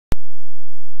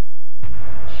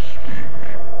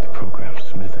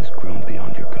Smith has grown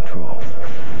beyond your control.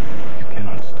 You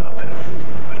cannot stop him,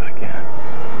 but I can.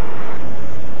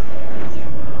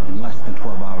 In less than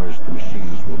 12 hours, the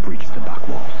machines will breach the back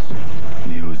walls.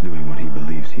 Neo is doing what he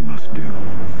believes he must do.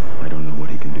 I don't know what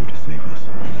he can do to save us.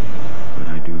 But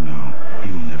I do know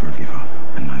he will never give up,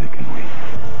 and neither can we.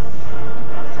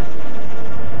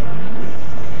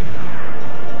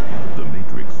 The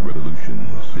Matrix Revolutions.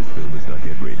 This film is not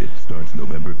yet rated. Starts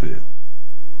November 5th.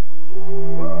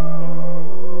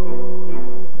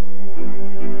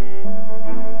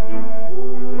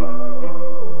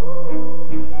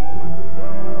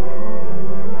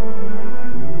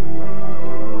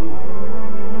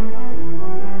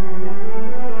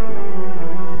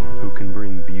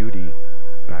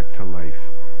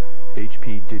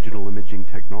 HP Digital Imaging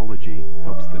Technology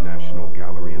helps the National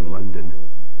Gallery in London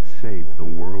save the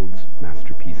world's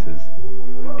masterpieces.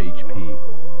 HP.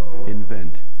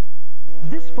 Invent.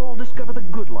 This fall, discover the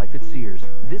good life at Sears.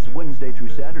 This Wednesday through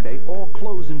Saturday, all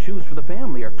clothes and shoes for the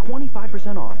family are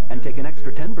 25% off, and take an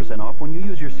extra 10% off when you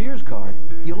use your Sears card.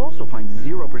 You'll also find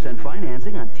 0%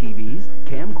 financing on TVs,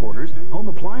 camcorders, home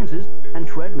appliances, and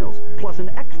treadmills, plus an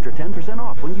extra 10%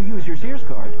 off when you use your Sears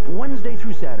card. Wednesday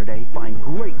through Saturday, find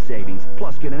great savings,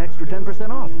 plus get an extra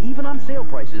 10% off, even on sale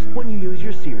prices, when you use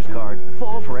your Sears card.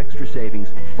 Fall for extra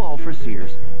savings. Fall for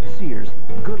Sears. Sears.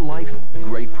 Good life,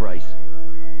 great price.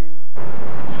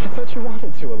 I thought you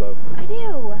wanted to elope. I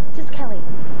do. Just Kelly.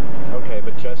 Okay,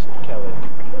 but just Kelly.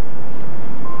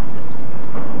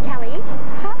 Kelly?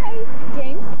 Hi.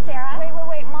 James? Sarah?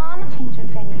 Wait, Mom. Change of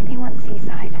venue. They want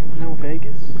Seaside. No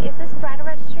Vegas? Is this bridal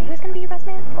registry? Who's gonna be your best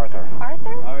man? Arthur.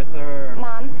 Arthur? Arthur.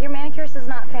 Mom, your manicurist is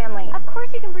not family. Of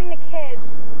course you can bring the kids.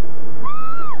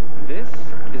 This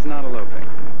is not eloping.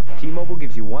 T-Mobile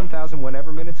gives you 1,000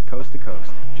 whenever minutes coast to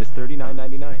coast. Just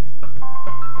 $39.99.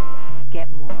 Get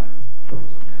more.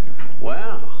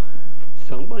 Wow.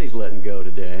 Somebody's letting go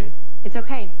today. It's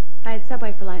okay. I had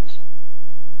Subway for lunch.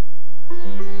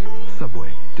 Subway.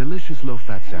 Delicious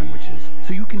low-fat sandwiches,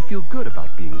 so you can feel good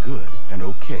about being good and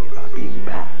okay about being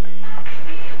bad.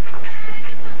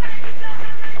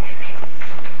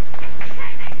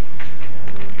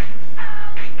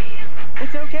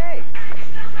 It's okay.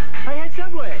 I had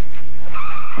Subway.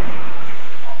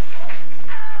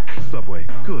 Subway.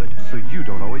 Good, so you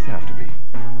don't always have to be.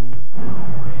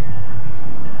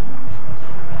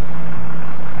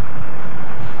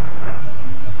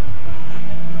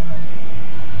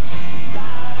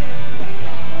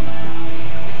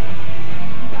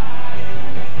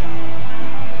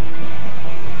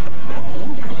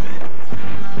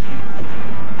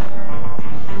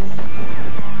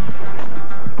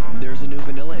 There's a new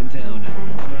vanilla in town.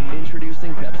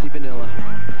 Introducing Pepsi Vanilla.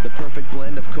 The perfect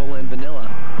blend of cola and vanilla.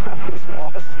 That was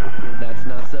awesome. That's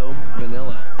not so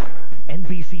vanilla.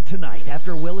 NBC tonight,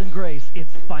 after Will and Grace,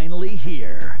 it's finally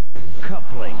here.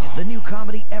 Coupling, the new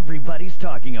comedy everybody's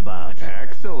talking about.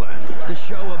 Excellent. The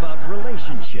show about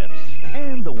relationships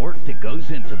and the work that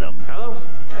goes into them. Hello?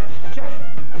 Jeff,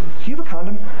 do you have a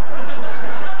condom?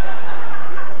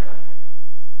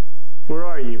 Where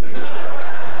are you?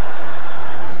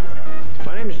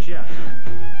 My name is Jeff.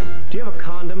 Do you have a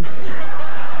condom?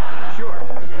 Sure.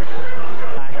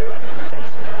 Hi. Thanks.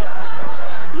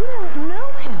 You don't know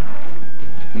him.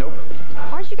 Nope.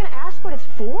 Aren't you gonna ask what it's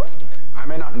for? I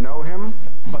may not know him,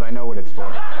 but I know what it's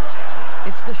for.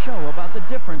 It's the show about the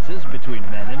differences between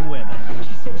men and women.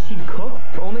 She said she'd cook?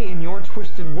 Only in your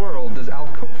twisted world does I'll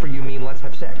cook for you mean let's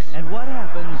have sex. And what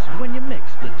happens when you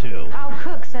mix the two? I'll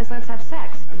cook says let's have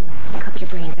sex. Cup your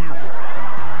brains out.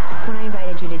 When I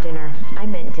invited you to dinner, I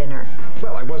meant dinner.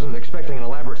 Well, I wasn't expecting an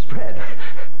elaborate spread.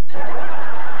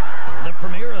 The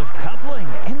premiere of Coupling,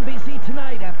 NBC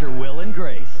tonight after Will and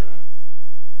Grace.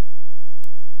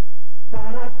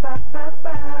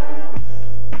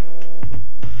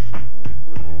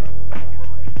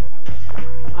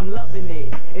 I'm loving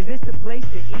it. Is this the place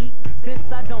to eat?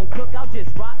 Since I don't cook, I'll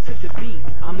just rock to the beat.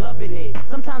 I'm loving it.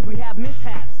 Sometimes we have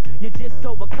mishaps. You just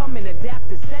overcome and adapt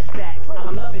to setbacks.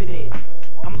 I'm loving it.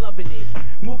 I'm loving it.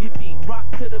 Move your feet,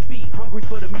 rock to the beat. Hungry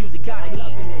for the music, got it,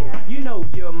 loving it. You know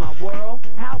you're my world.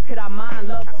 How could I mind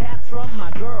love taps from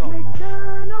my girl?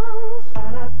 McDonald's.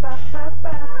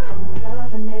 I'm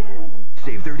loving it.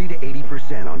 Save 30 to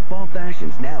 80% on fall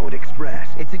fashions now at Express.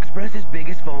 It's Express's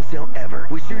biggest fall sale ever,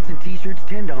 with shirts and t-shirts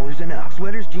 $10 and up.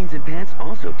 Sweaters, jeans, and pants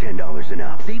also $10 and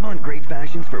up. Save on great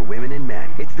fashions for women and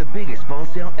men. It's the biggest fall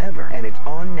sale ever, and it's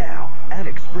on now at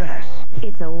Express.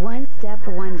 It's a one-step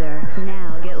wonder.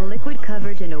 Now get liquid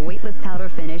coverage and a weightless powder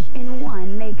finish in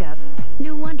one makeup.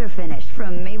 New Wonder Finish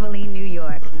from Maybelline, New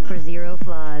York, for 0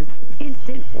 flaws.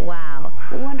 Instant wow.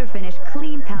 Wonder Finish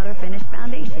Clean Powder Finish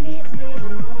Foundation.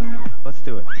 Let's Let's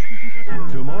do it.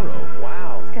 Tomorrow,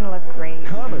 Wow. It's gonna look great.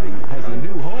 comedy has a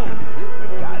new home.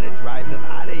 We gotta drive them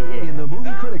out of here. In the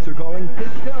movie critics are calling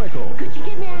hysterical. Could you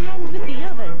give me a hand with the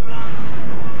oven?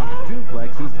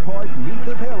 Duplex is part Meet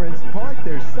the Parents, part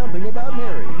There's Something About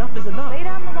Mary. Enough is enough. Lay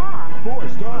down the law. 4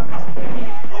 stars.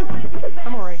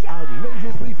 I'm alright.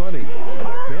 Outrageously funny.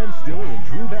 Ben Stiller and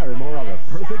Drew Barrymore are a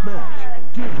perfect match.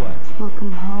 Duplex,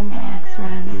 Welcome home, my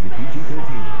ex-friend. rated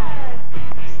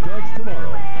PG-13. Starts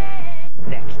tomorrow.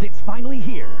 Next, it's finally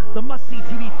here. The must-see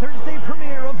TV Thursday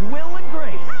premiere of Will and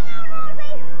Grace.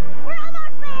 We're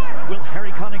almost there! Will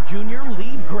Harry Connick Jr.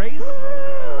 leave Grace?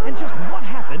 And just what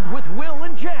happened with Will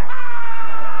and Jack?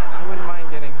 I wouldn't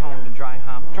mind getting home to dry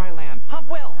land. Hump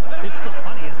Will! It's the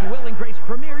funniest Will and Grace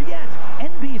premiere yet.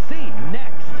 NBC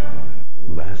next.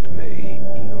 Last May,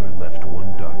 ER left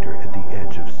one doctor at the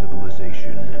edge of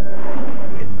civilization.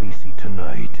 NBC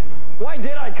Tonight. Why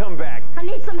did I come back? I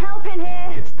need some help in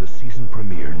here. It's the season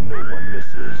premiere no one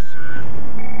misses.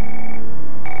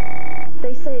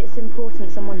 They say it's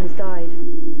important someone has died.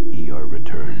 ER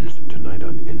returns tonight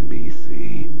on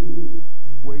NBC.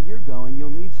 Where you're going,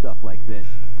 you'll need stuff like this.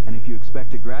 And if you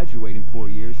expect to graduate in 4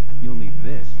 years, you'll need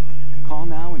this. Call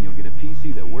now and you'll get a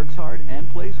PC that works hard and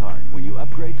plays hard when you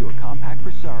upgrade to a compact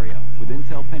Presario with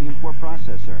Intel Pentium 4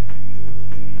 processor.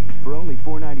 For only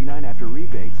 $4.99 after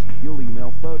rebates, you'll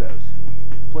email photos,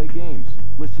 play games,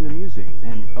 listen to music,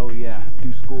 and, oh yeah,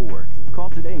 do schoolwork.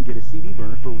 Call today and get a CD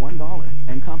burner for $1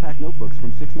 and compact notebooks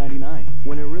from $6.99.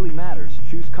 When it really matters,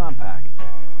 choose compact.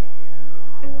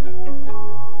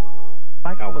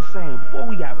 Like I was saying, before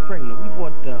we got pregnant, we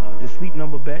bought the sleep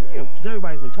number bed. You know, 'cause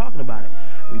everybody's been talking about it.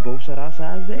 We both set our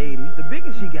size to 80. The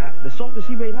biggest she got, the softest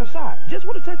she made her side. Just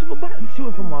with a touch of a button. She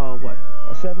went from, a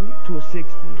 70 to a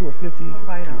 60 to a 50. All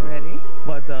right already.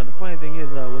 But the funny thing is,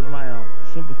 with my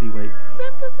sympathy weight,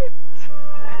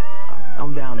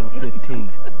 I'm down to 15.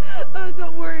 Oh,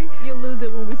 don't worry. You'll lose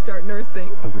it when we start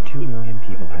nursing. Over 2 million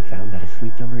people have found that a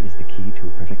sleep number is the key to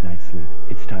a perfect night's sleep.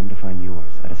 It's time to find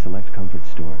yours at a select comfort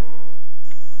store.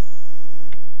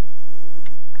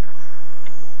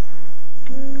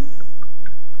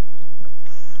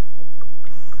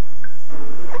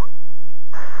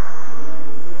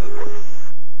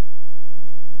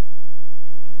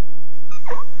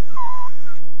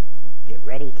 Get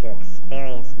ready to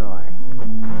experience more.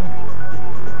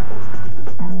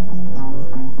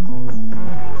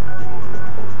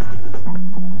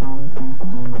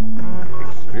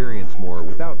 Experience more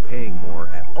without paying more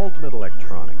at Ultimate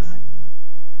Electronics.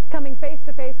 Coming face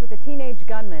to face with a teenage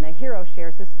gunman, a hero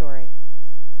shares his story.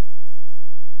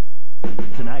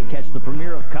 Tonight, catch the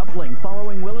premiere of Coupling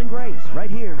following Will and Grace right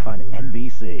here on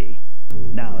NBC.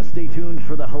 Now, stay tuned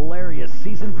for the hilarious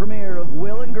season premiere of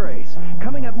Will and Grace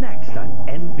coming up next on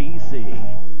NBC.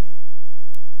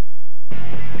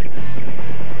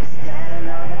 Standing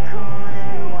on the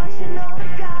corner, watching all the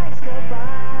guys go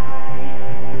by.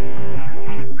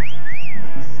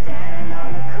 Standing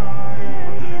on the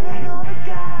corner, giving all the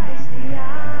guys the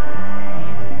eye.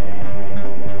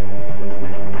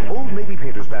 Old Navy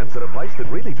painter's pants at a price that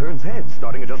really turns heads,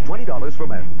 starting at just $20 for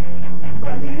men.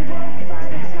 But you won't find a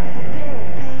type of pair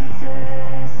of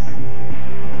painters.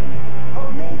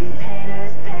 Old Navy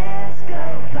painters' pants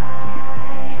go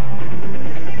by.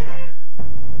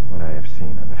 What I have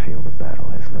seen on the field of battle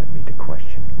has led me to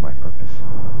question my purpose.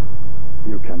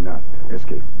 You cannot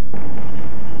escape.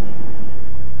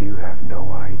 You have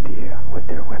no idea what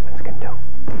their weapons can do.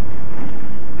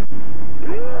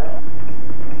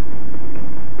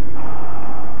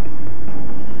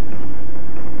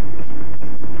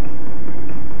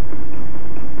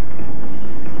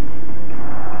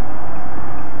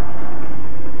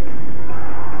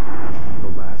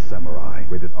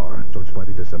 Rated R. Starts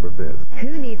Friday, December 5th.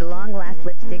 Who needs long-last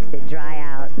lipsticks that dry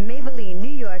out? Maybelline New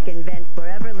York invents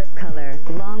Forever Lip Color.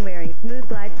 Long-wearing Smooth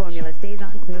Glide formula stays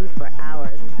on smooth for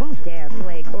hours. Won't dare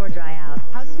flake or dry out.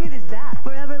 How smooth is that?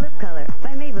 Forever Lip Color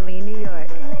by Maybelline New York.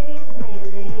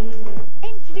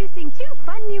 Introducing 2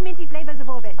 fun new minty flavors of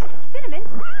Orbit. Cinnamon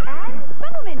and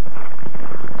Bubblemint.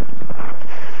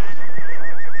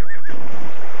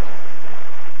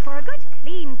 For a good,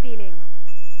 clean feeling.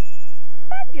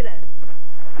 Fabulous.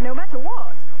 No matter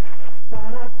what.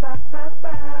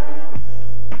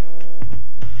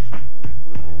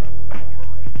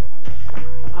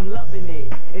 I'm loving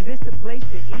it. Is this the place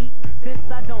to eat?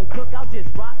 Since I don't cook, I'll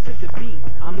just rock to the beat.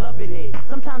 I'm loving it.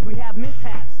 Sometimes we have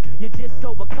mishaps. You just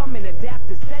overcome and adapt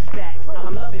to setbacks.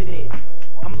 I'm loving it.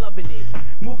 I'm loving it.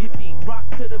 Move your feet, rock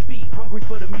to the beat. Hungry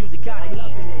for the music, got it,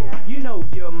 loving it. You know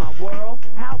you're my world.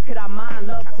 How could I mind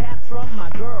love taps from my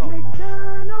girl?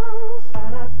 McDonald's.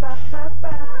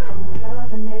 I'm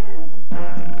loving it.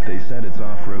 They said its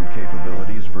off-road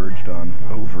capabilities verged on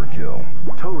overkill.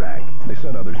 Tow rag. They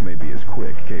said others may be as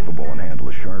quick, capable, and handle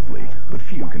as sharply, but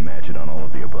few can match it on all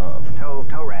of the above.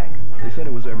 Tow rag. They said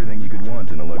it was everything you could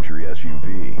want in a luxury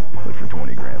SUV, but for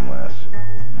 20 grand less.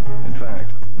 In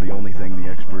fact, the only thing the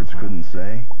experts couldn't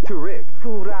say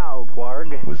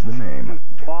was the name.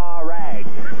 Touareg.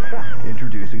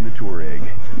 Introducing the Touareg,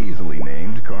 easily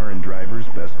named Car and Driver's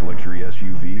Best Luxury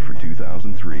SUV for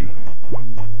 2003.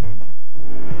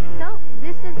 So,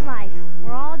 this is life.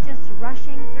 We're all just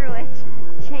rushing through it,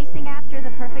 chasing after the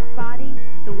perfect body,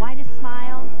 the whitest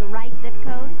smile, the right zip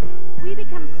code. We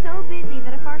become so busy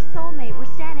that if our soulmate were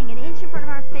standing an inch in front of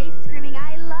our face screaming,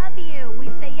 "I love you,"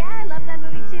 we'd say, "Yeah, I love that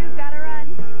movie too, gotta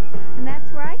run." And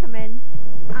that's where I come in.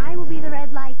 I will be the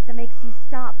red light that makes you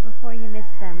stop before you miss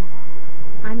them.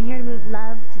 I'm here to move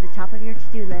love to the top of your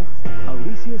to-do list.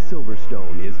 Alicia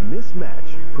Silverstone is Miss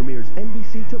Match. Premieres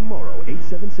NBC tomorrow,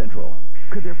 8/7 Central.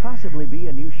 Could there possibly be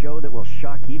a new show that will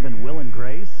shock even Will and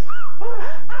Grace?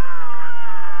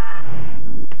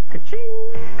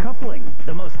 Ka-ching! Coupling,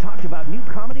 the most talked about new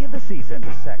comedy of the season.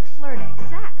 Sex. Flirting.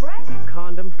 Sex. Breast.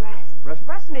 Condom.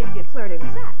 Breast naked. Flirting.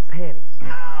 Sex. Panties.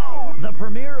 The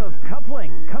premiere of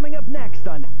Coupling, coming up next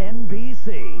on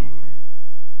NBC.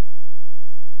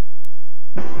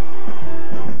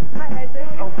 Hi, Isaac.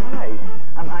 Oh, hi.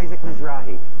 I'm Isaac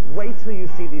Mizrahi. Wait till you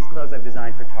see these clothes I've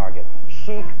designed for Target.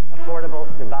 Chic, affordable,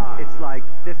 divine. It's like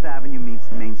Fifth Avenue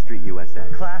meets Main Street, USA.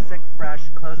 Classic, fresh,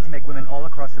 clothes to make women all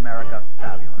across America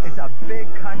fabulous. It's a big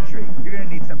country. You're gonna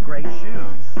need some great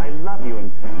shoes. I love you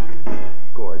in pink.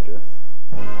 Gorgeous.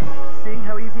 Seeing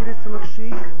how easy it is to look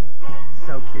chic?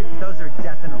 So cute. Those are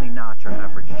definitely not your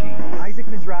average jeans. Isaac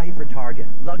Mizrahi for Target.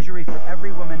 Luxury for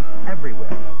every woman,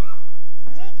 everywhere.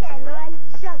 GK, man,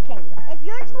 shocking. If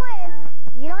you're twins,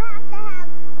 you don't have to have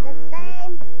the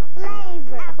same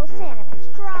flavor. Apple cinnamon,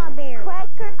 strawberry,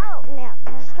 cracker, oat milk,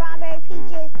 strawberry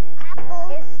peaches, apple.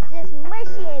 It's just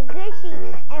mushy and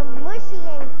gushy and mushy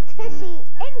and tushy.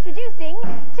 Introducing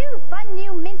 2 fun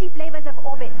new minty flavors of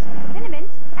Orbit, cinnamon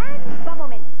and bubble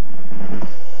mint.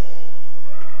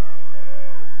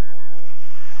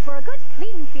 For a good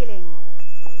clean feeling.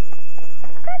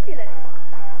 Fabulous.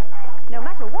 No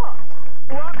matter what.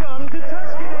 Welcome to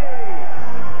Tuscany!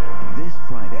 This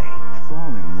Friday, fall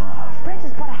in love Brent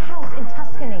has bought a house in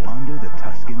Tuscany. under the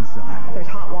Tuscan sun. There's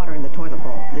hot water in the toilet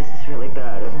bowl. This is really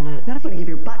bad, isn't it? Not if you want to give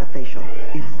your butt a facial.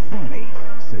 It's funny,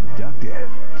 seductive,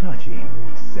 touching,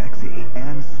 sexy,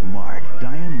 and smart.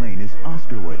 Diane Lane is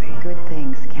Oscar-worthy. Good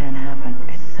things can happen.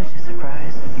 It's such a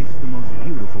surprise. It's the most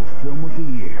beautiful film of the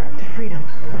year. To freedom.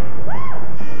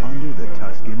 Under the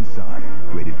Tuscan Sun.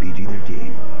 Rated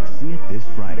PG-13. See it this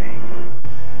Friday.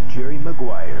 Jerry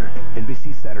Maguire,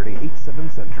 NBC Saturday, 8/7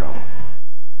 Central.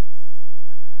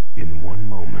 In one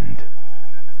moment,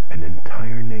 an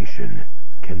entire nation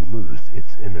can lose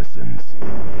its innocence.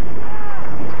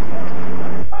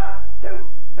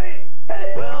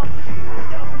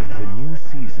 The new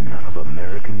season of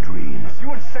American Dreams.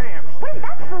 You and Sam. What is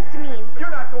that supposed to mean? You're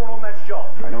not going on that show.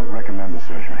 I don't recommend the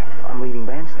surgery. I'm leading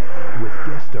bandstand. With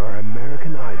guest star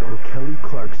American Idol Kelly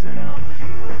Clarkson.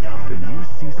 The new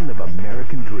season of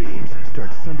American Dreams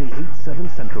starts Sunday 8/7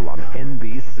 Central on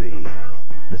NBC.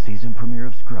 The season premiere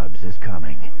of Scrubs is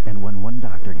coming, and when one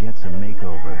doctor gets a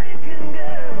makeover,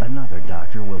 another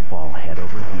doctor will fall head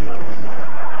over heels.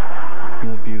 You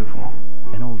look beautiful.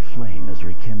 An old flame is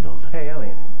rekindled. Hey,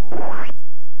 Elliot.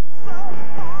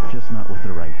 Just not with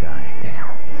the right guy.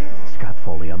 Damn. Scott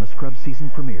Foley on the Scrubs season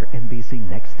premiere, NBC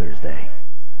next Thursday.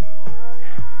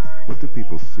 What do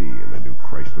people see in the new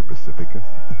Chrysler Pacifica?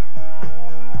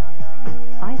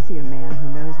 I see a man who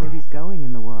knows where he's going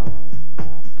in the world.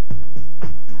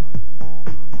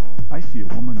 I see a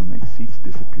woman who makes seats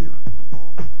disappear.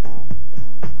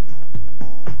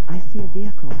 I see a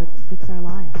vehicle that fits our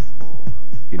lives.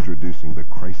 Introducing the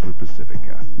Chrysler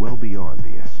Pacifica, well beyond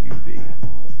the SUV.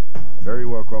 Very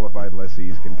well qualified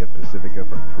lessees can get Pacifica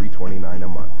from $329 a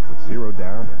month, with 0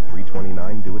 down and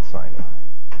 $329 due at signing.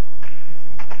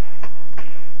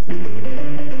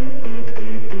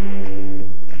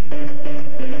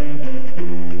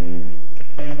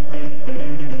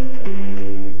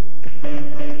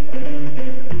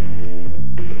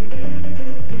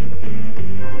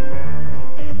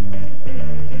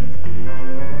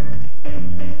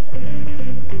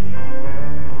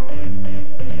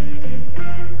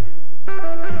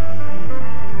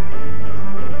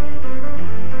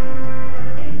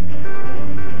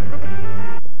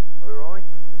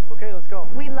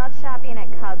 We love shopping at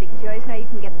KARE.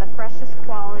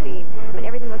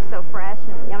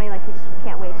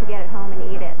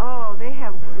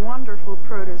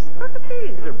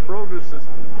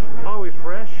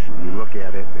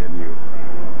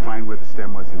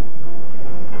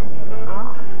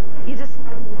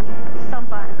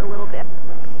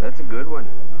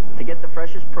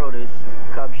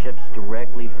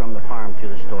 directly from the farm to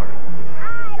the store.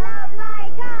 I love my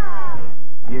Cubs!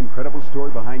 The incredible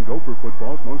story behind Gopher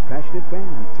football's most passionate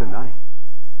fan tonight.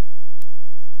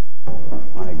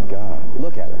 My God,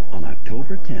 look at her. On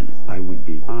October 10th, I would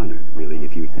be honored, really,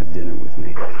 if you'd have dinner with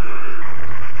me.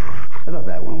 I thought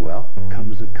that went well.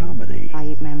 Comes a comedy. I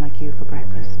eat men like you for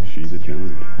breakfast. She's a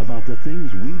giant. About the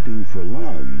things we do for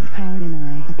love. Holly and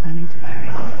I are planning to marry.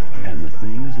 And the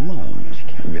things love. She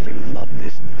can't really love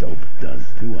this dope does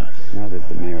to us. Now that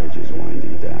the marriage is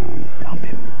winding down. Dump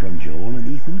him. From Joel and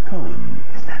Ethan Coen.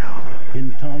 Is that all?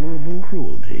 Intolerable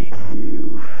cruelty.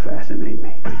 You fascinate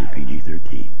me. Rated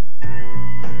PG-13.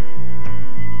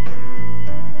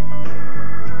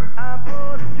 I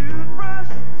bought a toothbrush,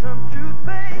 some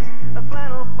toothpaste, a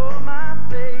flannel for my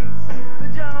face,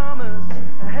 pajamas,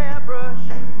 a hairbrush,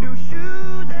 new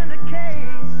shoes and a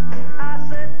case. I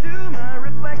said to my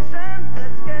reflection,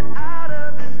 let's get out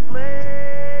of this place.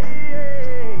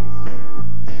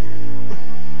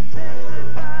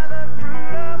 Tempted by the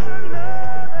fruit of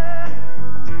another,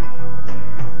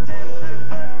 tempted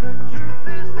but the truth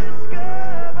is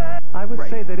discovered. I would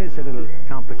say that is a little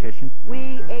competition.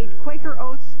 We ate Quaker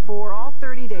oats for all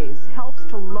 30 days. Helps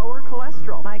to lower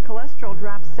cholesterol. My cholesterol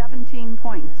dropped 17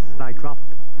 points. I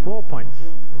dropped 4 points.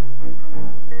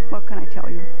 What can I tell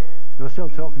you? You're still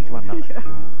talking to one another.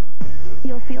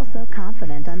 You'll feel so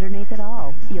confident underneath it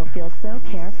all. You'll feel so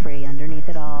carefree underneath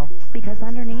it all. Because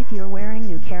underneath you're wearing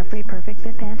new Carefree Perfect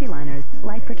Fit panty liners.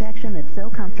 Light protection that's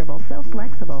so comfortable, so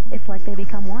flexible, it's like they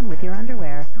become one with your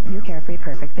underwear. New Carefree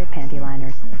Perfect Fit panty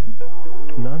liners.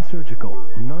 Non-surgical,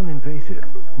 non-invasive,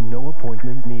 no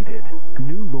appointment needed.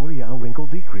 New L'Oreal Wrinkle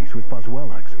Decrease with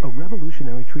Boswellics, a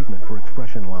revolutionary treatment for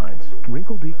expression lines.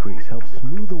 Wrinkle Decrease helps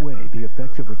smooth away the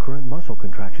effects of recurrent muscle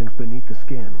contractions beneath the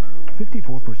skin.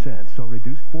 54% saw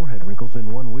reduced forehead wrinkles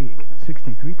in 1 week.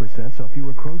 63% saw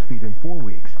fewer crow's feet in 4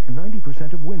 weeks.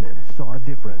 90% of women saw a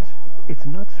difference. It's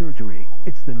not surgery.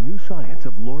 It's the new science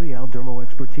of L'Oreal Dermo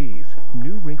Expertise.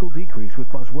 New Wrinkle Decrease with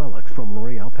Boswellics from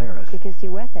L'Oreal Paris. Because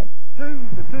you're worth it.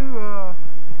 The two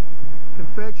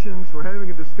confections were having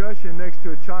a discussion next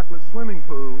to a chocolate swimming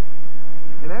pool,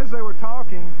 and as they were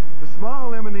talking, the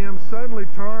small M&M suddenly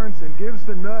turns and gives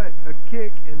the nut a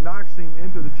kick and knocks him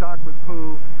into the chocolate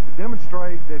pool to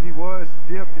demonstrate that he was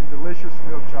dipped in delicious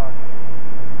milk chocolate.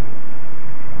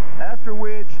 After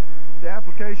which, the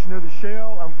application of the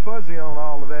shell, I'm fuzzy on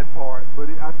all of that part, but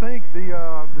I think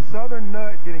the southern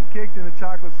nut getting kicked in the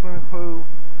chocolate swimming pool,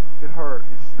 it hurt.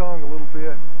 It stung a little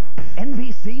bit.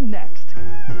 NBC next.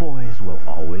 Boys will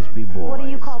always be boys. What do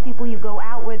you call people you go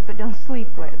out with but don't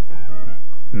sleep with?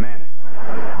 Men.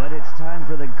 But it's time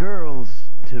for the girls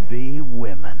to be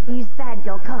women. You said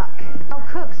you'll cook. I'll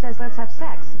cook says let's have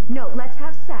sex. No, let's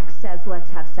have sex says let's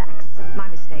have sex. My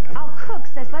mistake. I'll cook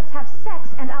says let's have sex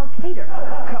and I'll cater.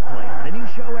 Coupling, the new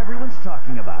show everyone's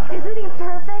talking about. Isn't he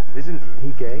perfect? Isn't he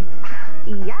gay?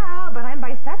 Yeah, but I'm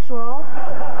bisexual.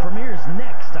 Premieres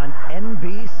next on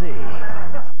NBC.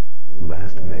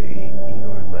 Last May,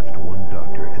 ER left one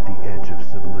doctor at the edge of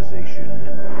civilization.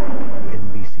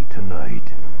 NBC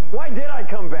Tonight. Why did I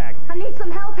come back? I need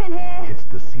some help in here. It's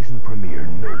the season premiere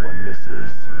no one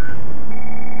misses.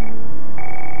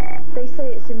 They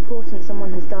say it's important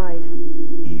someone has died.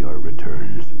 ER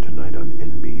returns tonight on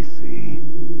NBC.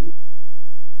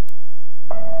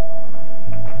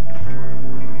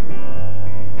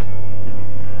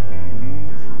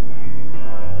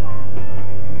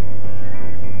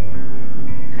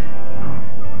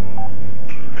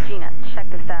 Gina, check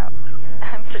this out.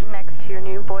 I'm sitting next to your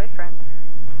new boyfriend.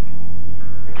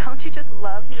 Don't you just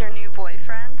love your new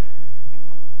boyfriend?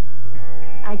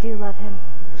 I do love him.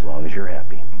 As long as you're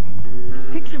happy.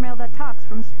 Picture mail that talks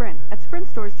from Sprint. At Sprint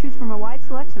stores, choose from a wide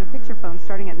selection of picture phones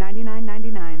starting at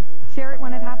 $99.99. Share it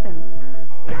when it happens.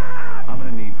 I'm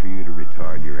gonna need for you to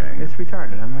retard your anger. It's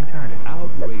retarded. I'm retarded.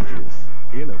 Outrageous.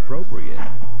 Inappropriate.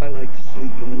 I like to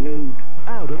sleep in the nude.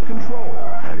 Out of control.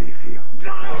 How do you feel?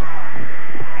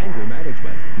 Anger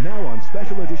Management. Now on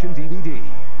special edition DVD.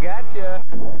 Gotcha.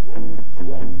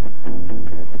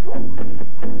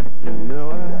 You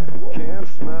know I can't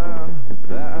smile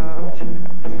without you.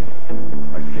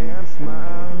 I can't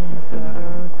smile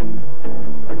without you.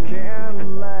 I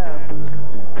can't laugh,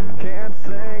 can't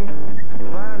sing,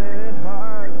 finding it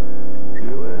hard to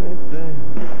do anything.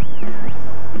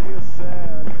 Feel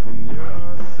sad when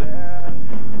you're sad.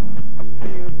 I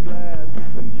feel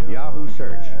glad when you're Yahoo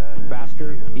search.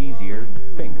 Faster, easier,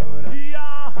 bingo.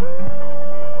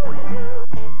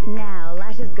 Now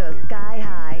lashes go sky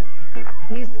high.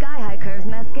 New Sky High Curves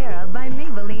Mascara by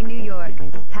Maybelline, New York.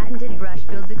 Patented brush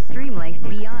builds extreme length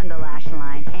beyond the lash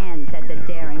line and sets a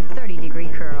daring 30-degree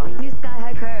curl. New Sky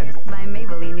High Curves by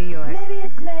Maybelline, New York.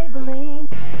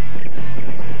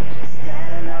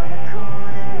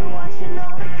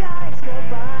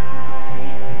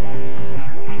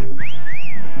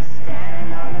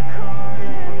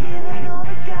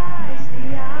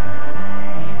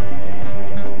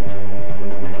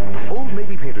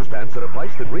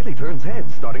 price that really turns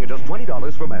heads, starting at just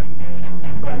 $20 for men.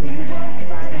 But you won't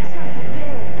find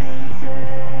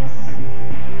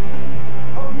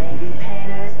or maybe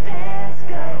painter's pants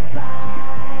go by.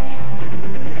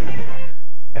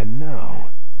 And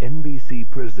now, NBC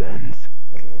presents...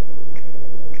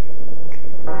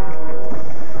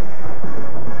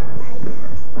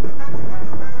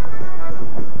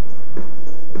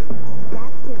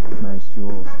 Nice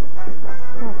jewels.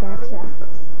 I gotcha.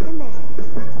 Come on.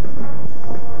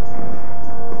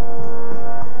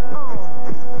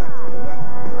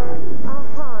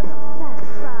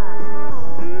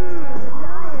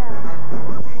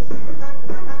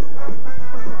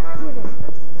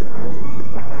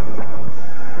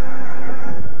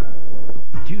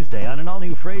 Tuesday on an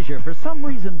all-new Frasier, for some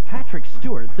reason Patrick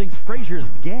Stewart thinks Frasier's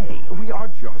gay. We are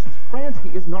just friends. He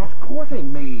is not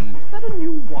courting me. Is that a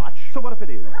new watch? So what if it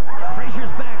is? Frasier's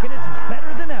back and it's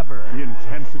better than ever. The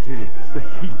intensity, the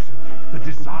heat, the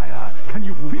desire. Can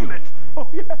you feel it? Oh,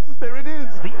 yes, there it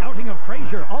is. The outing of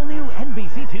Frasier, all-new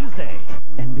NBC Tuesday.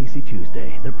 NBC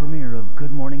Tuesday, the premiere of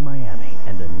Good Morning Miami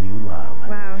and A New Love.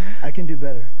 Wow. I can do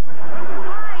better.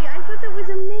 Hi, I thought that was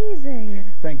amazing.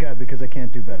 Thank God, because I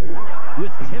can't do better.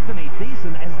 With Tiffany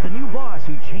Thiessen as the new boss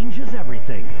who changes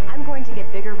everything. I'm going to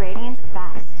get bigger ratings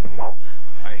fast.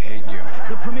 I hate you.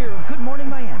 The premiere of Good Morning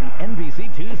Miami,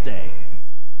 NBC Tuesday.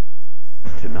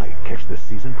 Tonight, catch the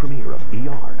season premiere of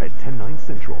ER at 10/9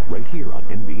 Central, right here on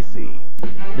NBC.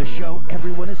 The show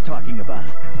everyone is talking about.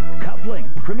 Coupling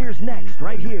premieres next,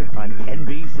 right here on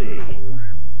NBC.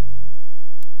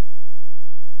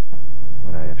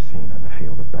 What I have seen on the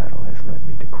field of battle has led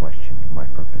me to question my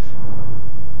purpose.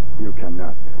 You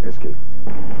cannot escape.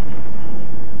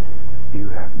 You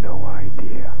have no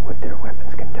idea what their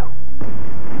weapons can do.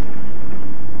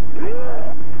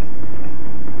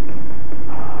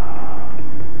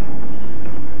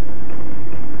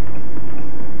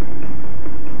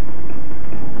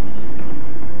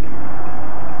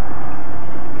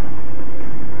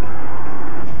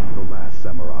 The Last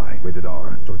Samurai. Rated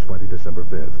R. Starts Friday, December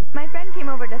 5th. My friend came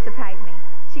over to surprise me.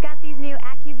 She got these new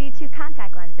AccuView2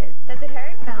 contact lenses. Does it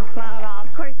hurt? No, not at all.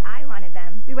 Of course, I wanted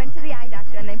them. We went to the eye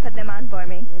doctor and they put them on for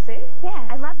me. You see? Yeah,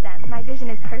 I love them. My vision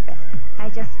is perfect. I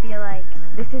just feel like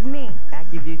this is me.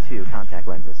 AccuView2 contact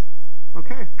lenses.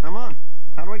 Okay, I'm on.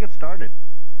 How do I get started?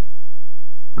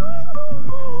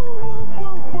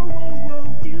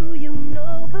 Do you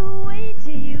know the way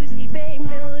to use eBay?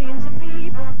 Millions of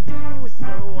people do,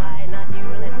 so why not you?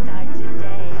 Let's start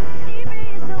today.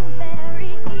 eBay is so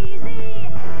very easy.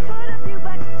 Put a few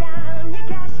bucks down, your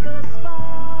cash goes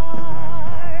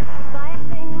far. Buy a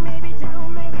thing, maybe two,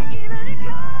 maybe even a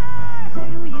car.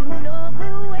 Do you know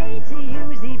the way to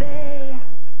use eBay?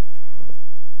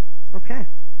 Okay.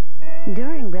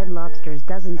 During Red Lobster's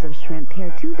Dozens of Shrimp,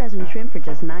 pair 2 dozen shrimp for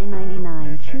just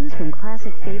 $9.99. Choose from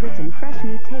classic favorites and fresh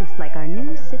new tastes like our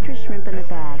new citrus shrimp in a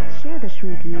bag. Share the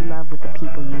shrimp you love with the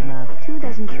people you love. 2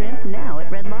 dozen shrimp now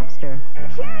at Red Lobster.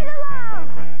 Share the love!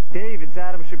 Dave, it's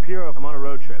Adam Shapiro. I'm on a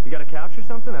road trip. You got a couch or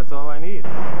something? That's all I need.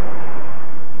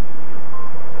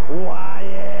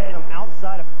 Wyatt! I'm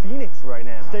outside of Phoenix right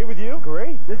now. Stay with you?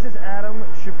 Great. This is Adam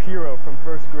Shapiro from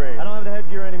first grade. I don't have the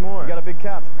headgear anymore. You got a big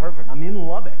couch. Perfect. I'm in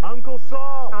Lubbock. Uncle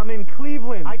Saul! I'm in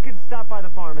Cleveland. I could stop by the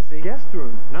pharmacy. Guest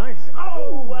room. Nice.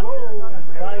 Oh! Whoa.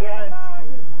 Bye, guys.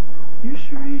 You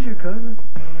sure he's your cousin?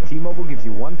 T-Mobile gives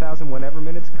you 1,000 whenever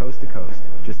minutes coast to coast.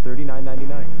 Just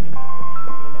 $39.99.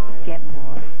 Get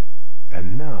more.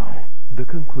 And now, the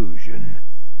conclusion.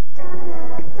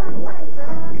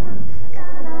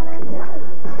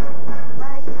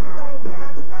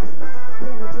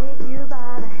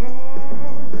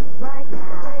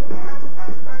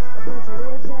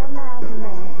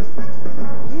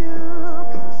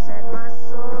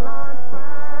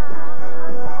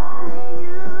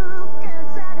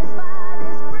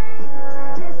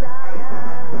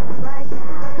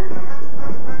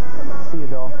 See you,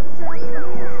 doll.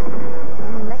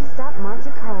 Next up, Monte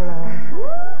Carlo.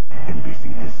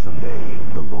 NBC this Sunday,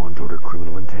 The Law and Order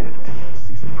Criminal Intent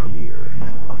season premiere.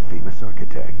 A famous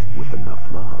architect with enough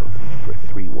love for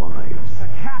 3 wives. The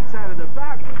cat's out of the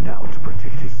bag. Now to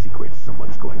protect his secret,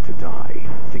 someone's going to die.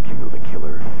 Think you know the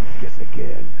killer? Guess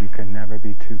again. You can never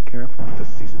be too careful. The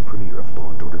season premiere of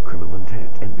Law and Order Criminal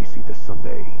Intent, NBC this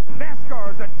Sunday.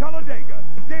 NASCAR's at Talladega.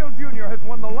 Dale Jr. has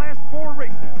won the last 4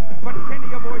 races, but can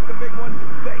he avoid the big one?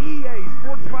 The EA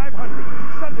Sports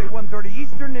 500, Sunday 1:30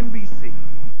 Eastern, NBC.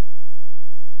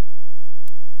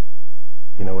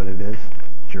 You know what it is?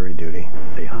 Jury duty.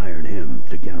 They hired him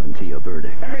to guarantee a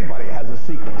verdict. Everybody has a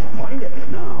secret. Find it.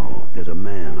 Now, there's a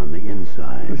man on the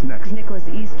inside. Who's next? Nicholas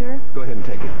Easter. Go ahead and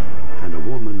take it. And a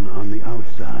woman on the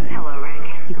outside. Hello,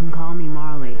 Rick. You can call me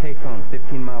phone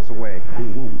 15 miles away. Who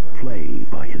won't play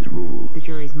by his rules. The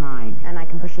jury's mine, and I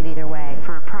can push it either way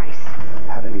for a price.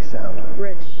 How did he sound?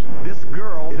 Rich. This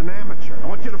girl is an amateur. I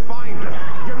want you to find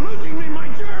her. You're losing me my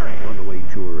jury! Runaway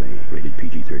Jury, rated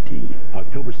PG-13.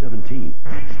 October 17th.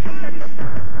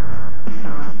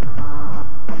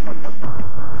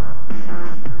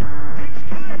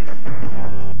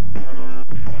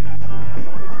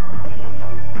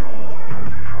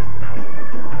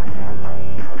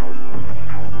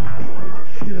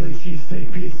 Philly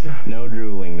cheesesteak pizza. No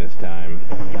drooling this time.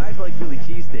 Guys like Philly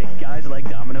cheesesteak, guys like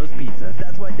Domino's Pizza.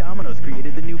 That's why Domino's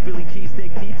created the new Philly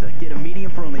cheesesteak pizza. Get a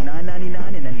medium for only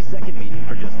 $9.99 and any second medium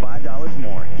for just $5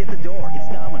 more. Get the door. It's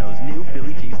Domino's new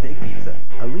Philly cheesesteak pizza.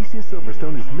 Alicia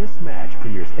Silverstone is Mismatch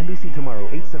premieres NBC tomorrow,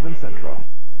 8/7 Central.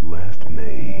 Last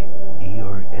May,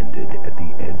 ER ended at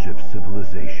the edge of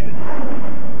civilization.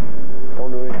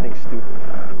 Don't do anything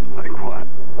stupid. Like what?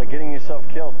 Like getting yourself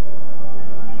killed.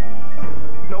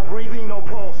 No breathing, no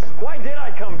pulse. Why did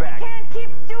I come back? Can't keep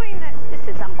doing this.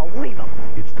 This is unbelievable.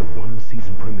 It's the one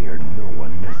season premiere no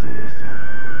one misses.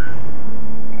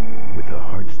 With a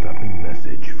heart-stopping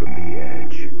message from the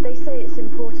edge. They say it's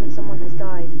important someone has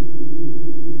died.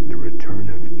 The return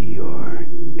of ER,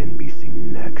 NBC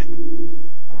Next.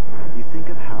 You think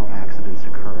of how accidents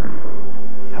occur,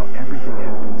 how everything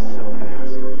happens so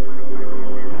fast.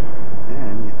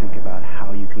 Then you think about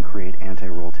how you can create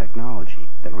anti-roll technology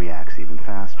that reacts even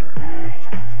faster.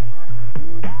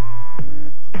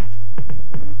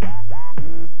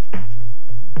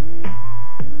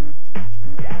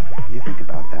 You think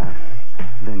about that,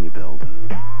 then you build.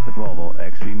 The Volvo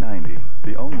XC90,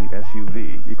 the only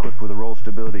SUV equipped with a roll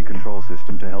stability control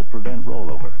system to help prevent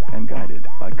rollover and guided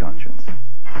by conscience.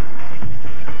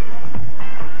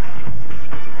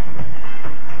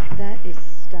 That is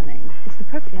stunning. It's the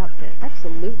perfect outfit.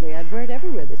 Absolutely. I'd wear it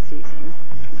everywhere this season.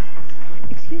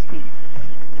 Excuse me.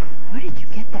 Where did you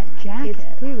get that jacket?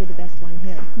 It's clearly the best one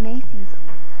here. Macy's.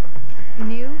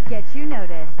 New gets you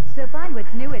noticed. So find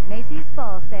what's new at Macy's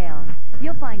Fall Sale.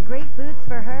 You'll find great boots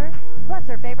for her, plus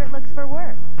her favorite looks for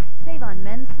work. Save on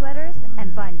men's sweaters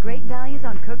and find great values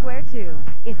on cookware too.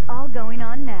 It's all going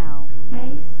on now.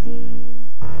 Macy's.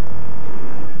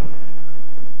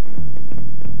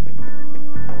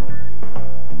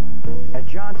 At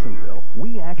Johnsonville,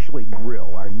 we actually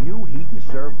grill our new heat and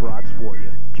serve brats for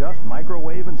you. Just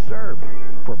microwave and serve.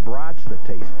 For brats that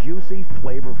taste juicy,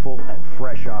 flavorful, and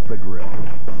fresh off the grill.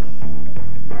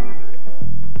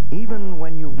 Even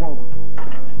when you won't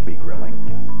be grilling.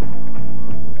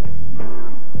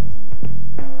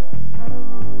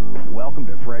 Welcome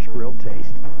to Fresh Grilled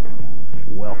Taste.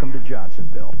 Welcome to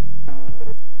Johnsonville.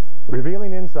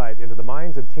 Revealing insight into the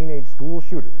minds of teenage school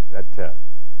shooters at TED.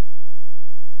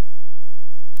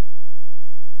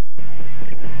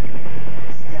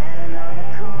 Standing on the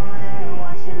corner,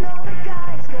 watching all the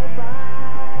guys go by.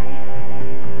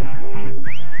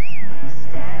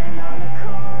 Standing on the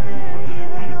corner,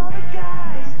 giving all the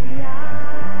guys the eye.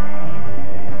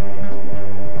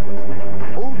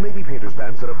 Old Navy painter's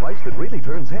pants at a price that really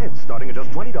turns heads, starting at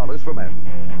just $20 for men.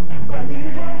 Whether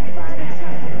you won't find it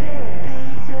tough to build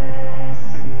painters,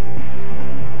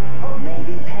 Old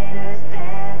Navy painter's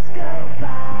pants go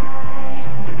by.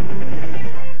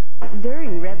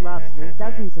 During Red Lobster,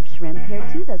 dozens of shrimp pair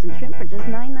 2 dozen shrimp for just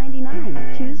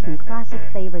 $9.99. Choose from classic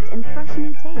favorites and fresh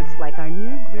new tastes like our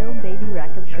new grilled baby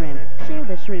rack of shrimp. Share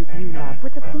the shrimp you love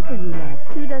with the people you love.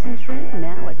 2 dozen shrimp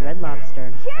now at Red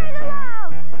Lobster. Share the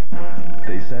love!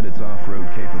 They said its off-road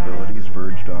capabilities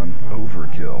verged on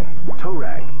overkill. Tow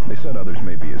rag. They said others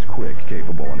may be as quick,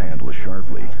 capable, and handle as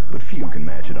sharply, but few can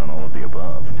match it on all of the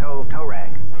above. Tow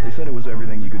rag. They said it was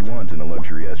everything you could want in a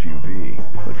luxury SUV,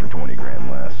 but for 20 grand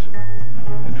less.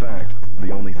 In fact,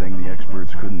 the only thing the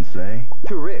experts couldn't say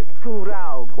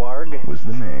was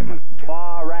the name.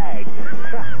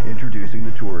 Introducing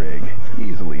the Touareg,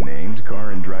 easily named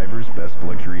Car and Driver's Best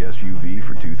Luxury SUV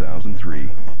for 2003.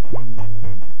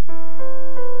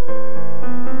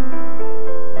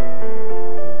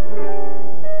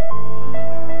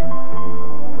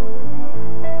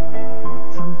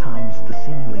 Sometimes the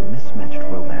seemingly mismatched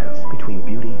romance between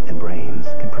beauty and brains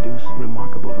can produce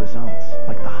remarkable results,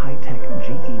 like the high-tech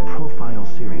GE Profile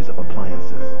series of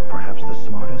appliances, perhaps the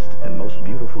smartest and most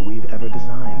beautiful we've ever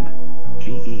designed.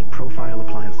 GE Profile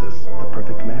appliances, the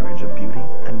perfect marriage of beauty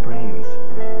and brains.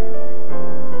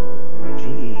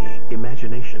 GE,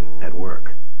 imagination at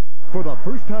work. For the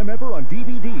first time ever on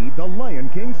DVD, The Lion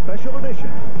King Special Edition.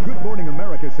 Good Morning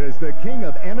America says the king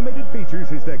of animated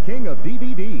features is the king of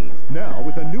DVDs. Now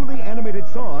with a newly animated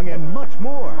song and much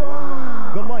more.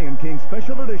 Wow. The Lion King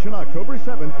Special Edition, October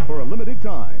 7th for a limited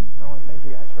time. I want to thank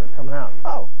you guys for coming out.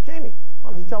 Oh, Jamie,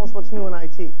 Why don't you tell us what's new in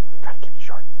IT? Try to keep it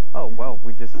short. Oh, well,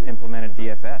 we just implemented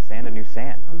DFS and a new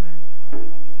SAN.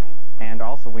 And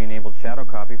also we enabled shadow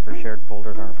copy for shared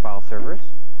folders on our file servers.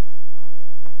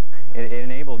 It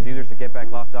enables users to get back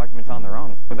lost documents on their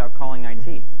own without calling IT.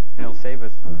 And it'll save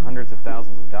us hundreds of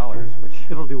thousands of dollars, which...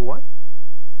 It'll do what?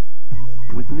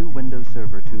 With new Windows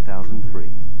Server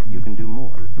 2003, you can do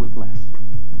more with less.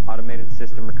 Automated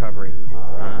system recovery.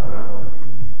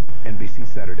 NBC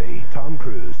Saturday, Tom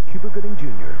Cruise, Cuba Gooding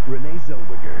Jr., Renee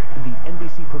Zellweger, the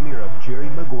NBC premiere of Jerry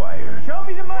Maguire. Show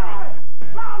me the money!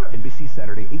 Louder! NBC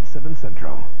Saturday, 8/7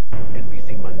 Central.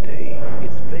 NBC Monday.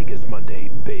 It's Vegas Monday,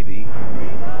 baby.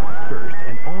 First,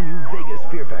 an all-new Vegas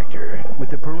Fear Factor with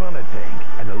the Piranha Tank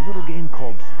and a little game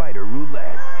called Spider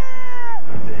Roulette.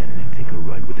 Then, take a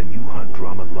ride with the new hot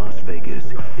drama Las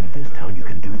Vegas. In this town, you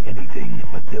can do anything,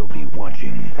 but they'll be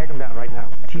watching. Take them down right now.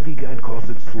 TV Guide calls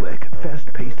it slick,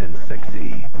 fast-paced, and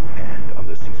sexy. And on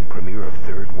the season premiere of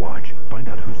Third Watch, find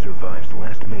out who survives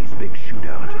last May's big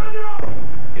shootout.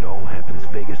 It all happens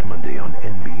Vegas Monday on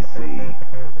NBC.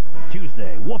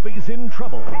 Tuesday, Whoopi's in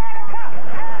trouble.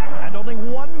 And only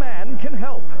one man can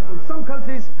help. In some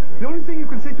countries, the only thing you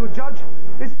can say to a judge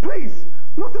is please,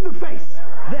 not in the face.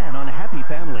 Then on Happy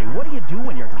Family, what do you do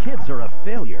when your kids are a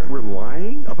failure? We're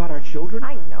lying about our children?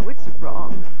 I know it's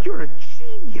wrong. You're a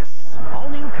genius. All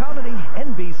new comedy,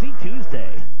 NBC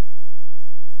Tuesday.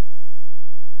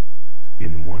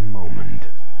 In one moment,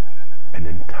 an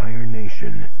entire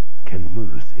nation can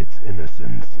lose its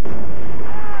innocence. 1,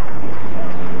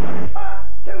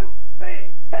 2, 3,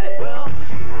 hit it! Well,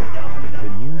 the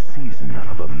new season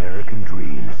of American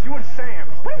Dreams. You and Sam.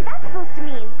 What is that supposed to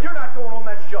mean? You're not going on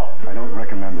that show. I don't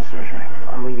recommend the surgery.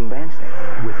 I'm leaving bandstand.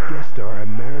 With guest star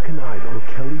American Idol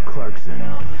Kelly Clarkson.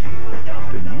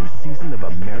 The new season of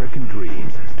American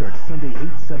Dreams starts Sunday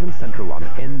 8/7 Central on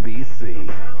NBC.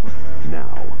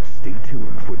 Now, stay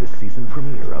tuned for the season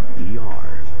premiere of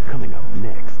ER, coming up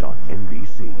next on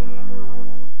NBC.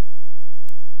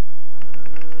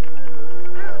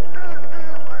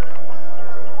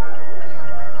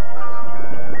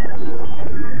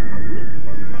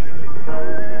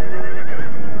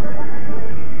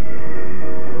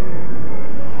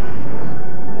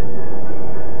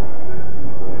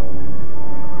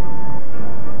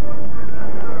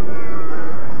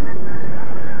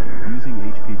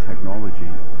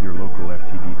 Your local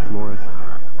FTD florist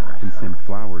can send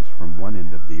flowers from one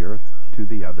end of the earth to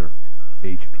the other.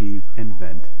 HP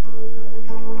Invent.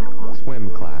 Swim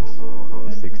class,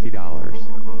 $60.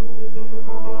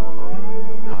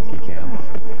 Hockey camp,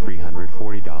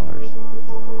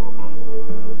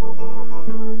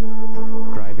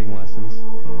 $340. Driving lessons,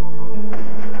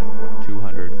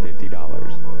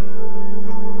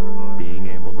 $250. Being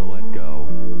able to let go.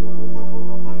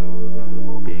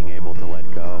 Being able to let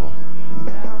go.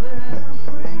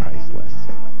 Priceless.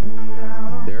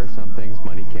 There are some things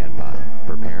money can't buy.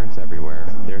 For parents everywhere,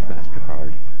 there's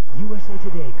MasterCard. USA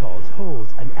Today calls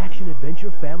Holes an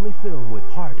action-adventure family film with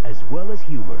heart as well as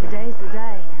humor. Today's the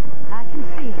day. I can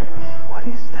feel it. What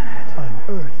is that?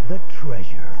 Unearth the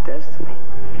treasure. It's destiny.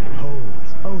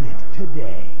 Holes, own it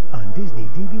today on Disney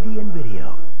DVD and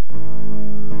video.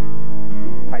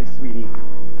 Hi, sweetie.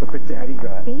 Look what Daddy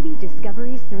got. Baby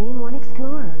Discovery's 3-in-1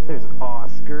 Explorer. There's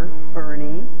Oscar,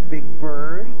 Ernie, Big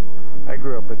Bird. I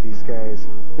grew up with these guys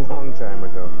a long time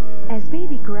ago. As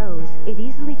baby grows, it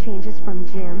easily changes from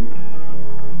gym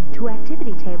to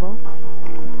activity table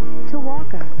to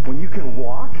walker. When you can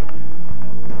walk?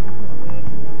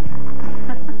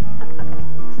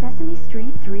 Sesame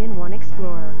Street 3-in-1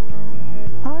 Explorer.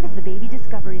 Part of the Baby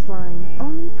Discoveries line,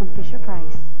 only from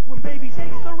Fisher-Price. When baby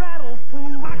shakes the rattle,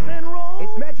 poo rocks and rolls.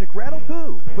 It's Magic Rattle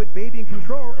Poo. Put baby in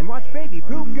control and watch baby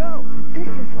poo go. This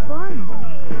is fun.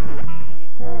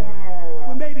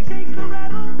 When baby shakes the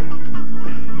rattle,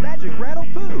 Magic Rattle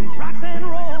Poo. rocks and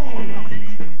rolls.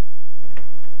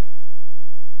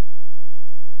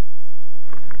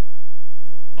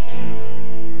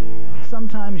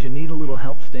 Sometimes you need a little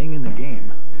help staying in the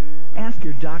game. Ask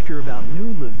your doctor about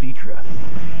new Levitra.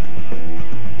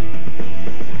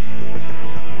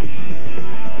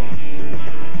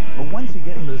 But once you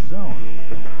get in the zone,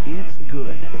 it's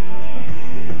good.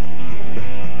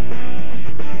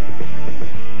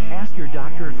 Ask your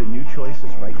doctor if a new choice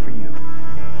is right for you.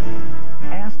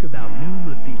 Ask about new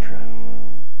Levitra.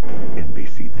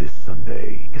 NBC this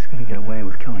Sunday. He's gonna get away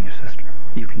with killing your sister.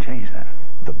 You can change that.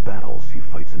 The battles he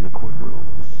fights in the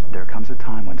courtrooms. There comes a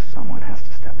time when someone has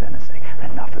to step in and say,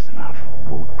 enough is enough.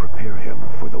 Won't prepare him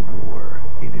for the war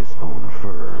in his own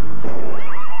firm.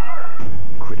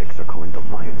 Critics are calling The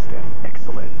Lion's Den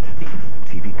excellent.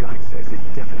 TV Guide says it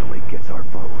definitely gets our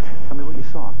vote. Tell me what you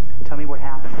saw. Tell me what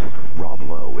happened. Rob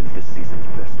Lowe in this season's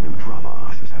best new drama.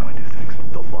 This is how I do things.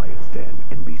 The Lion's Den,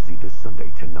 NBC this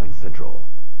Sunday, 10/9 Central.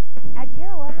 At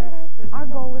KARE 11, our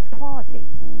goal is quality,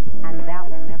 and that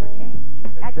will never change.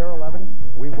 At KARE 11,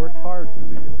 we worked hard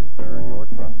through the years to earn your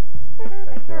trust.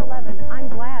 At KARE 11, I'm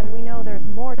glad we know there's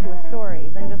more to a story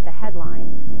than just a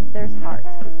headline. There's heart.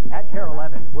 At KARE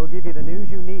 11, we'll give you the news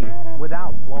you need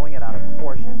without blowing it out of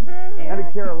proportion. And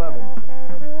at KARE 11,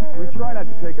 we try not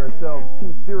to take ourselves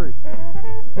too seriously,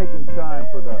 taking time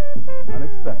for the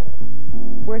unexpected.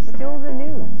 We're still the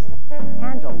news,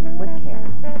 handled with care.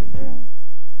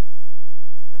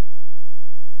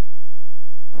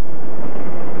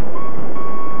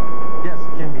 Yes,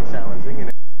 it can be challenging.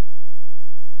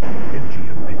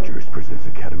 MGM Pictures presents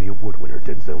Academy Award winner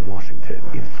Denzel Washington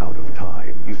in Out of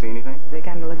Time. You see anything? They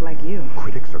kind of look like you.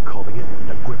 Critics are calling it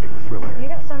a gripping thriller. You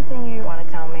got something you want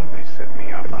to tell me? They set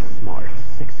me up. A smart,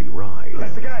 sexy ride.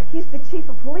 That's the guy. He's the chief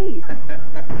of police.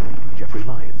 Jeffrey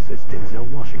Lyons says Denzel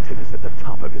Washington is at the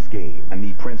top of his game. I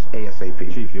need Prince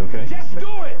ASAP. Chief, you okay? Just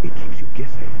do it! It keeps you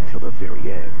guessing till the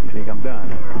very end. You think I'm done?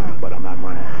 But I'm not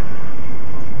running.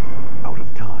 Out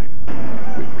of Time.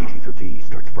 Rated PG-13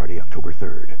 starts Friday, October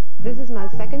 3rd. This is my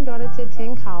second daughter to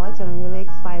attend college, and I'm really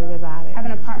excited about it. I have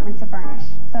an apartment to furnish,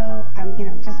 so I'm,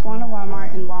 just going to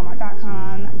Walmart and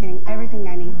Walmart.com, getting everything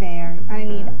I need there. I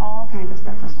need all kinds of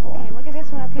stuff for school. Okay, look at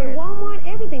this one up here. But Walmart,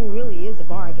 everything really is a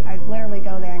bargain. I literally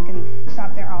go there and can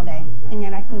shop there all day, and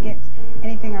yet I can get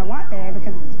anything I want there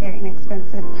because it's very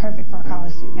inexpensive, perfect for a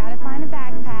college student. Gotta find a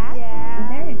backpack. Yeah. I'm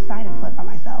very excited to live by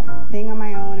myself. Being on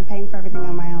my own and paying for everything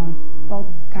on my own.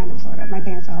 Well, kind of, sort of. My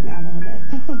parents will help me out a little bit.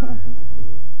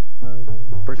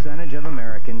 Percentage of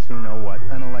Americans who know what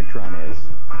an electron is.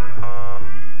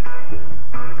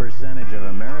 Percentage of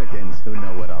Americans who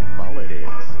know what a mullet is.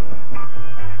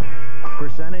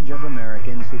 Percentage of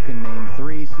Americans who can name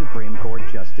 3 Supreme Court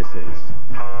justices.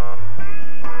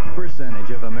 Percentage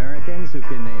of Americans who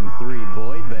can name 3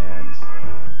 boy bands.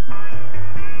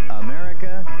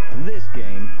 America, this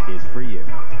game is for you.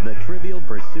 The Trivial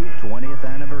Pursuit 20th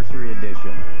Anniversary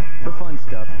Edition. The fun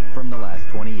stuff from the last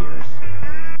 20 years.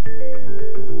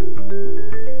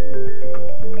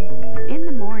 In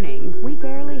the morning, we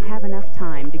barely have enough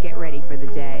time to get ready for the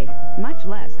day, much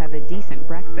less have a decent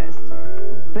breakfast.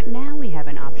 But now we have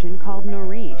an option called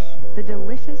Nourish, the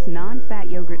delicious non-fat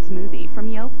yogurt smoothie from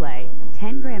Yoplait.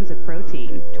 10 grams of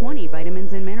protein, 20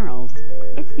 vitamins and minerals.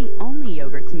 It's the only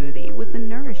yogurt smoothie with the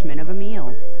nourishment of a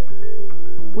meal.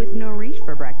 With Nourish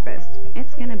for breakfast,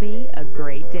 it's gonna be a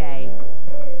great day.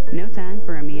 No time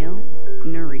for a meal?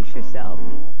 Nourish yourself.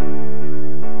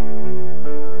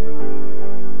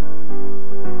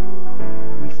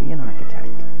 We see an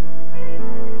architect.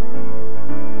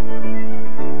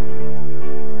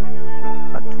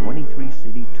 A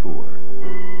 23-city tour.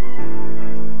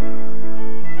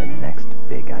 The next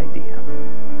big idea.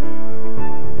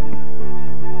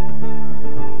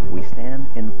 We stand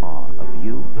in awe of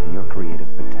you and your creative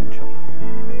potential.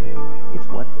 It's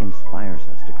what inspires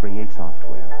us to create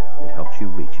software that helps you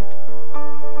reach it.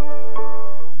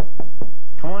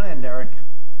 Come on in, Derek.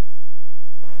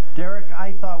 Derek,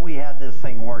 I thought we had this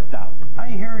thing worked out. I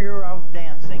hear you're out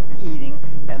dancing, eating,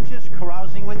 and just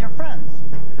carousing with your friends.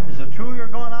 Is it true you're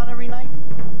going out every night?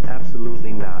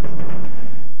 Absolutely not.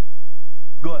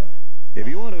 Good. If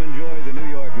you want to enjoy the New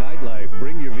York nightlife,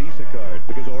 bring your Visa card,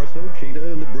 because Orso,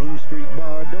 Cheetah, and the Broome Street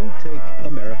Bar don't take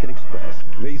American Express.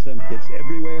 Visa, it's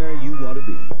everywhere you want to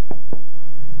be.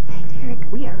 Hey,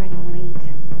 Derek, we are running late.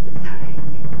 Sorry.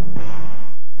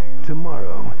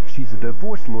 Tomorrow, she's a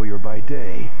divorce lawyer by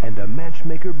day and a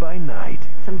matchmaker by night.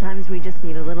 Sometimes we just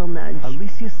need a little nudge.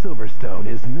 Alicia Silverstone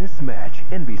is Miss Match,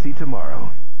 NBC tomorrow.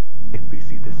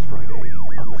 NBC this Friday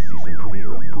on the season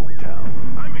premiere of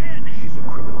Boomtown. I'm in. She's a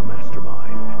criminal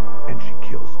mastermind, and she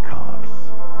kills cops.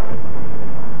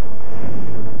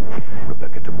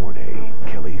 Rebecca De Mornay,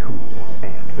 Kelly Hu,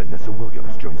 and Vanessa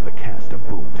Williams joins the cast of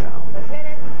Boomtown. Let's hit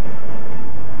it.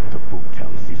 The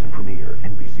Boomtown season premiere,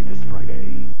 NBC this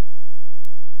Friday.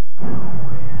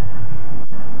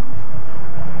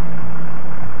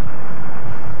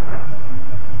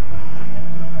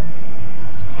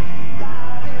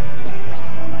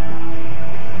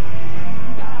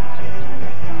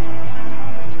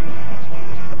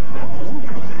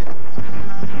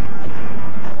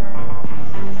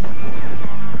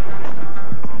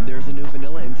 There's a new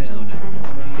vanilla in town.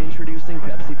 Introducing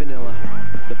Pepsi Vanilla.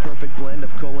 The perfect blend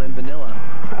of cola and vanilla.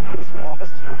 That's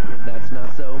awesome. That's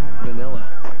not so vanilla.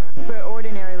 Where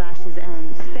ordinary lashes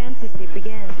end, fantasy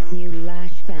begins. New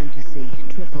Lash Fantasy.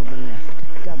 Triple the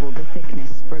lift. Double the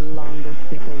thickness for longer,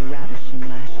 thicker, ravishing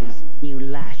lashes. New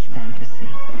Lash Fantasy.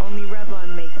 Only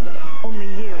Revlon makes it. Only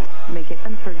you make it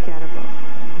unforgettable.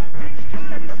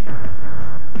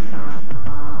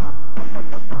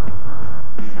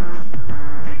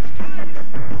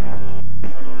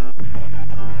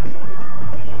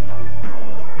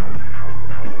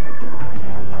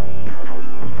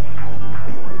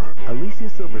 Alicia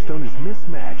Silverstone's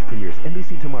Mismatch premieres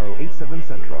NBC tomorrow, 8/7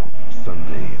 Central.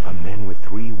 Sunday, a man with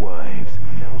 3 wives.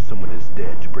 Now someone is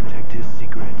dead to protect his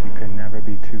secret. You can never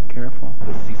be too careful.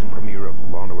 The season premiere of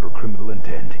Law & Order Criminal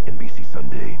Intent, NBC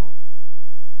Sunday.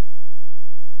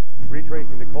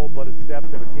 Retracing the cold-blooded steps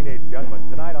of a teenage gunman,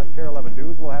 tonight on KARE 11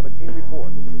 News, we'll have a team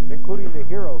report, including the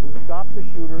hero who stopped the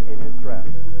shooter in his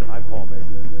tracks. I'm Paul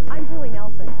Mason. I'm Julie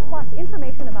Nelson. Plus,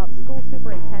 information about school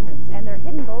superintendents and their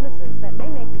hidden bonuses that may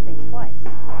make you think twice.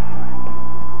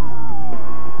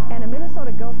 And a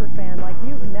Minnesota Gopher fan like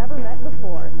you've never met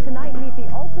before. Tonight, meet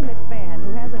the ultimate fan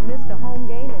who hasn't missed a home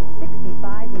game in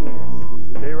 65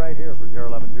 years. Stay right here for KARE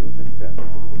 11 News at 10.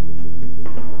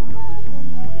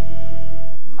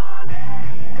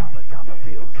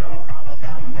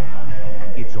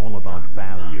 It's all about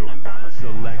value,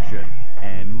 selection,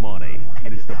 and money.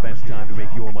 And it's the best time to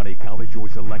make your money count at your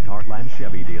select Heartland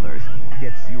Chevy dealers.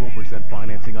 Get 0%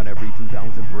 financing on every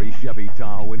 2003 Chevy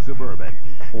Tahoe and Suburban.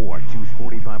 Or choose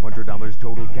 $4,500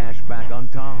 total cash back on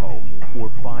Tahoe. Or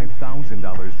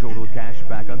 $5,000 total cash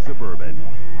back on Suburban.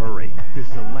 Hurry, this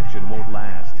selection won't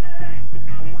last.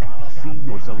 See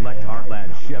your select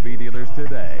Heartland Chevy dealers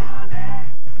today.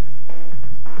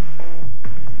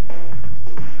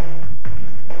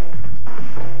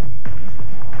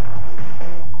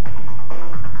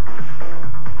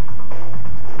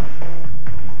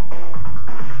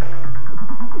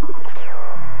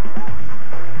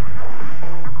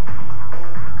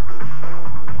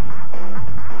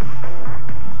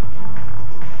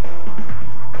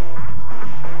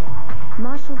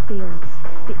 Marshall Fields,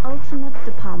 the ultimate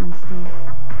department store.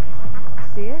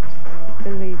 See it?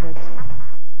 Believe it.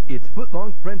 It's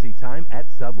footlong frenzy time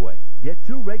at Subway. Get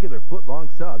 2 regular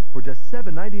footlong subs for just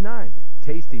 $7.99.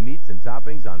 Tasty meats and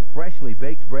toppings on freshly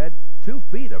baked bread. 2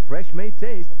 feet of fresh-made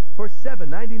taste for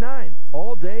 $7.99.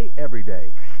 All day, every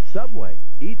day. Subway.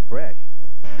 Eat fresh.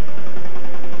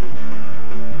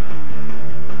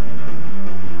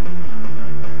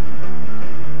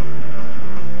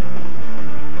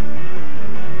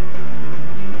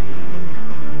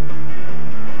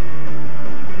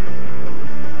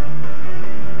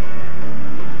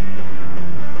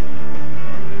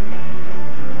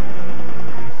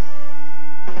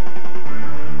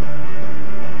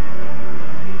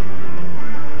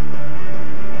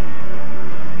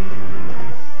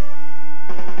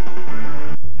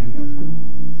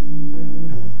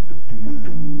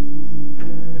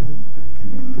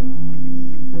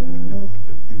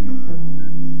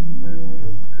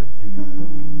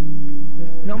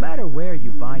 No matter where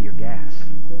you buy your gas,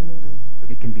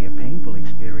 it can be a painful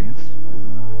experience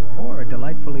or a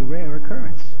delightfully rare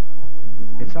occurrence.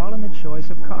 It's all in the choice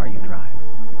of car you drive.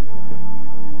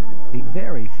 The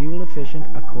very fuel-efficient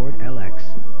Accord LX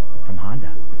from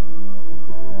Honda.